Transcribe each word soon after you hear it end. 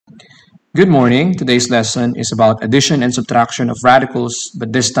Good morning. Today's lesson is about addition and subtraction of radicals,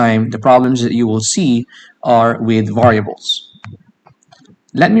 but this time the problems that you will see are with variables.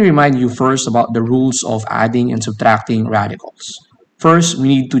 Let me remind you first about the rules of adding and subtracting radicals. First, we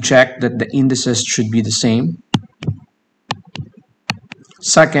need to check that the indices should be the same.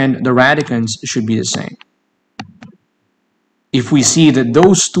 Second, the radicands should be the same. If we see that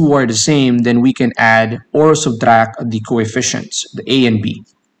those two are the same, then we can add or subtract the coefficients, the a and b.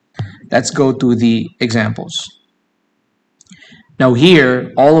 Let's go to the examples. Now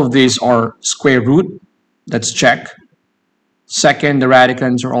here, all of these are square root. Let's check. Second, the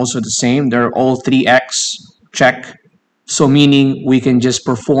radicands are also the same. They're all 3x. Check. So meaning we can just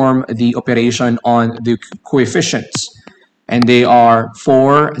perform the operation on the coefficients. And they are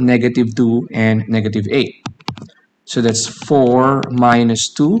 4, -2, and -8. So that's 4 minus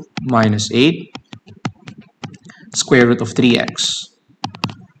 2 minus 8, square root of 3x.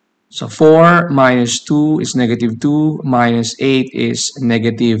 So 4 minus 2 is -2 minus 8 is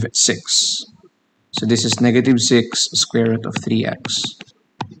 -6. So this is -6 square root of 3x.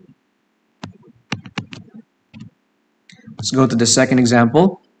 Let's go to the second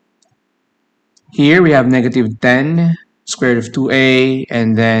example. Here we have -10 square root of 2a,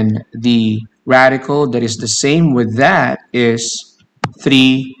 and then the radical that is the same with that is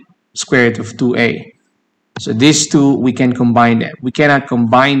 3 square root of 2a. So these two, we can combine them. We cannot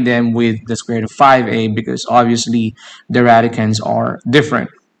combine them with the square root of 5a because obviously the radicands are different,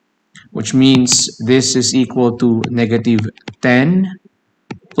 which means this is equal to -10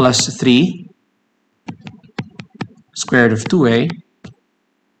 plus 3 square root of 2a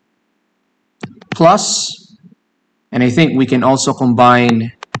plus, and I think we can also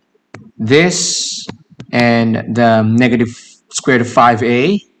combine this and the negative square root of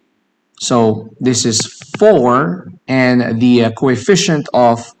 5a. So this is 4, and the coefficient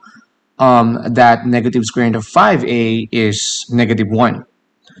of that negative square root of 5a is -1.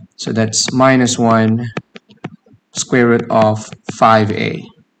 So that's -1 square root of 5a.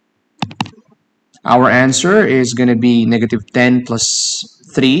 Our answer is going to be -10 plus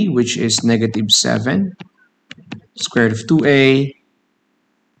 3, which is -7 square root of 2a,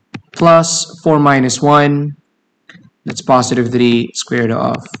 plus 4 minus 1, that's +3 square root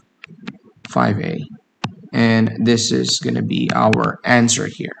of 5a. And this is going to be our answer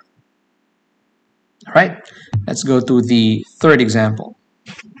here. All right, let's go to the third example.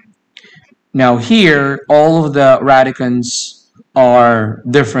 Now here, all of the radicands are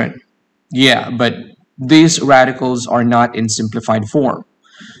different. Yeah, but these radicals are not in simplified form.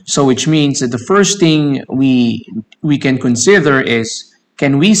 So which means that the first thing we can consider is,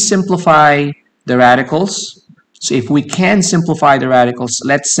 can we simplify the radicals? So if we can simplify the radicals,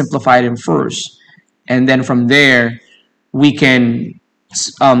 let's simplify them first. And then from there, we can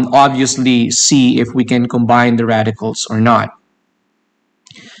obviously see if we can combine the radicals or not.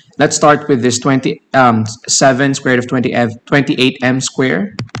 Let's start with this 7 square root of 28m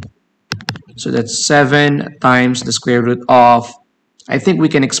squared. So that's 7 times the square root of, I think we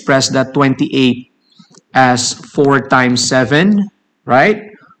can express that 28 as 4 times 7, right?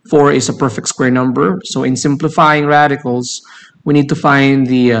 4 is a perfect square number. So in simplifying radicals, we need to find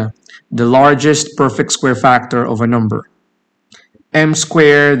the largest perfect square factor of a number. M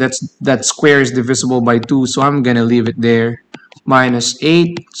squared, that square is divisible by 2, so I'm gonna leave it there. Minus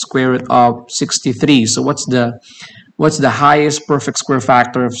 8 square root of 63. So what's the highest perfect square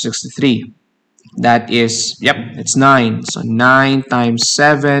factor of 63? That is, yep, it's 9. So 9 times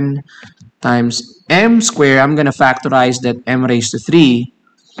 7 times m squared. I'm gonna factorize that m raised to 3.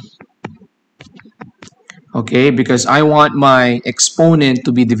 Okay, because I want my exponent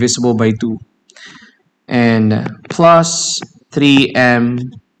to be divisible by 2. And plus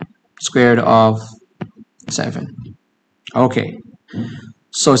 3m squared of 7. Okay,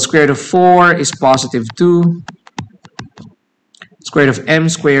 so square root of 4 is +2. Square root of m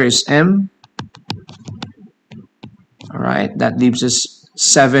squared is m. All right, that leaves us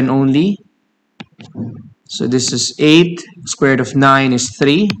 7 only. So this is 8. Square root of 9 is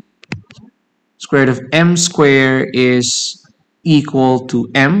 3. Square root of m squared is equal to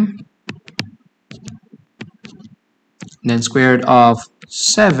m. And then square root of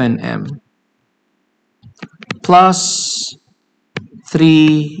 7m plus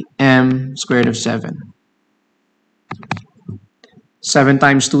 3m square root of 7. 7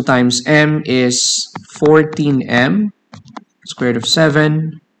 times 2 times m is 14m square root of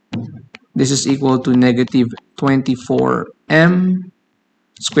 7. This is equal to -24m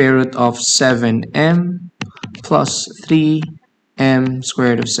square root of 7m plus 3 m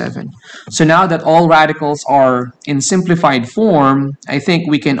square root of 7. So now that all radicals are in simplified form, I think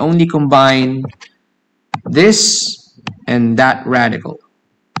we can only combine this and that radical.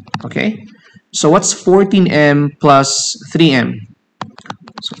 Okay? So what's 14m plus 3m?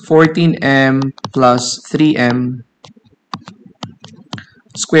 So 14m plus 3m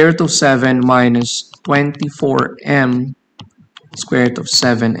square root of 7 minus 24m square root of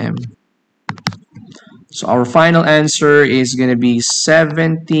 7m. So our final answer is going to be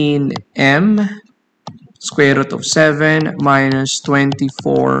 17m square root of 7 minus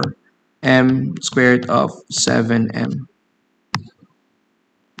 24m square root of 7m.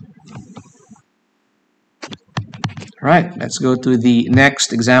 All right, let's go to the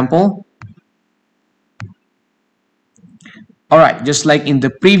next example. All right, just like in the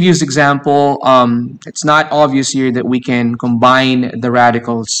previous example, it's not obvious here that we can combine the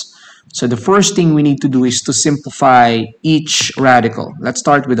radicals. So the first thing we need to do is to simplify each radical. Let's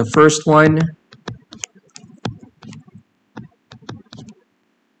start with the first one.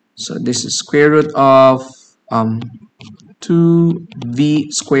 So this is square root of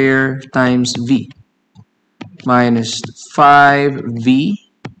 2v squared times v minus 5v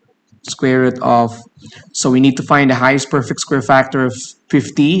square root of, so we need to find the highest perfect square factor of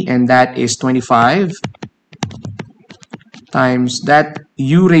 50, and that is 25, times that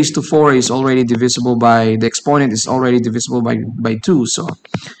u raised to 4 is already divisible by, the exponent is already divisible by 2, so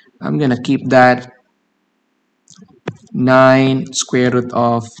I'm gonna keep that 9 square root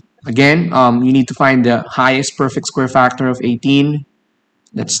of, again, you need to find the highest perfect square factor of 18.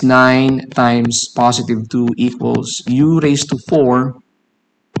 That's 9 times positive 2 equals u raised to 4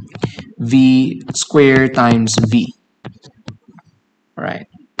 v squared times v. All right,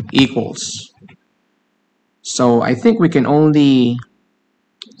 equals. So I think we can only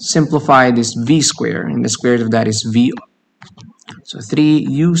simplify this v squared, and the square root of that is v. So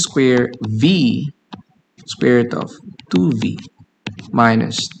 3u squared v square root of 2v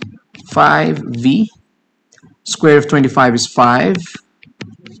minus 5v. Square root of 25 is 5.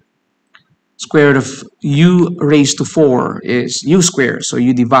 Square root of u raised to 4 is u squared. So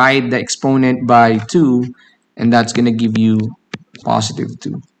you divide the exponent by 2, and that's going to give you positive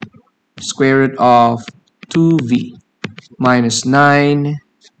 2. Square root of 2v minus 9.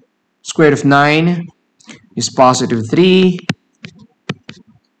 Square root of 9 is positive 3.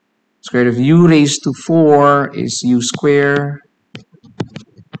 Square root of u raised to 4 is u squared.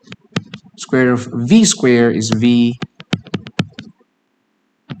 Square root of v squared is v.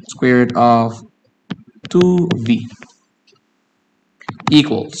 Square root of 2v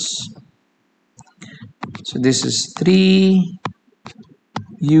equals. So this is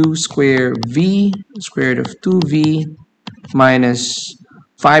 3u squared v square root of 2v minus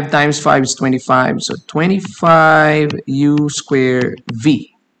 5 times 5 is 25. So 25u squared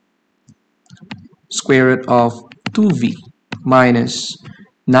v square root of 2v minus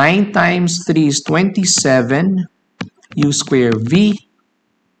 9 times 3 is 27 u squared v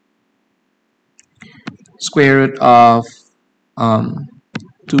square root of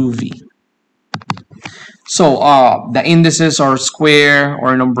 2v. So the indices are square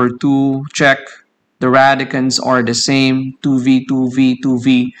or number 2, check. The radicands are the same, 2v, 2v,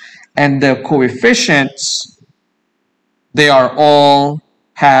 2v. And the coefficients, they are all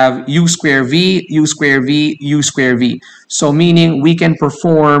have u square v, u square v, u square v. So meaning we can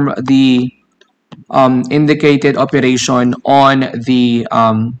perform the indicated operation on the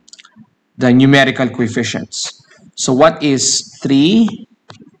numerical coefficients. So what is 3?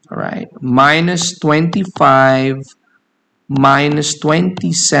 All right, minus 25 minus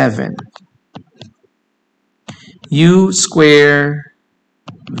 27 u squared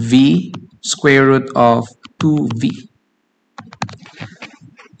v square root of 2v.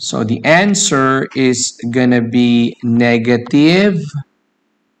 So the answer is gonna be negative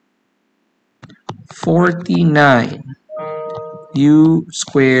 49 u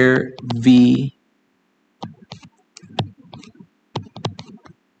squared v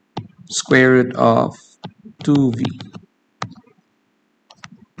square root of 2v.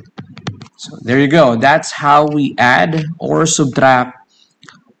 So there you go. That's how we add or subtract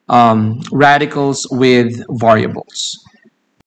radicals with variables.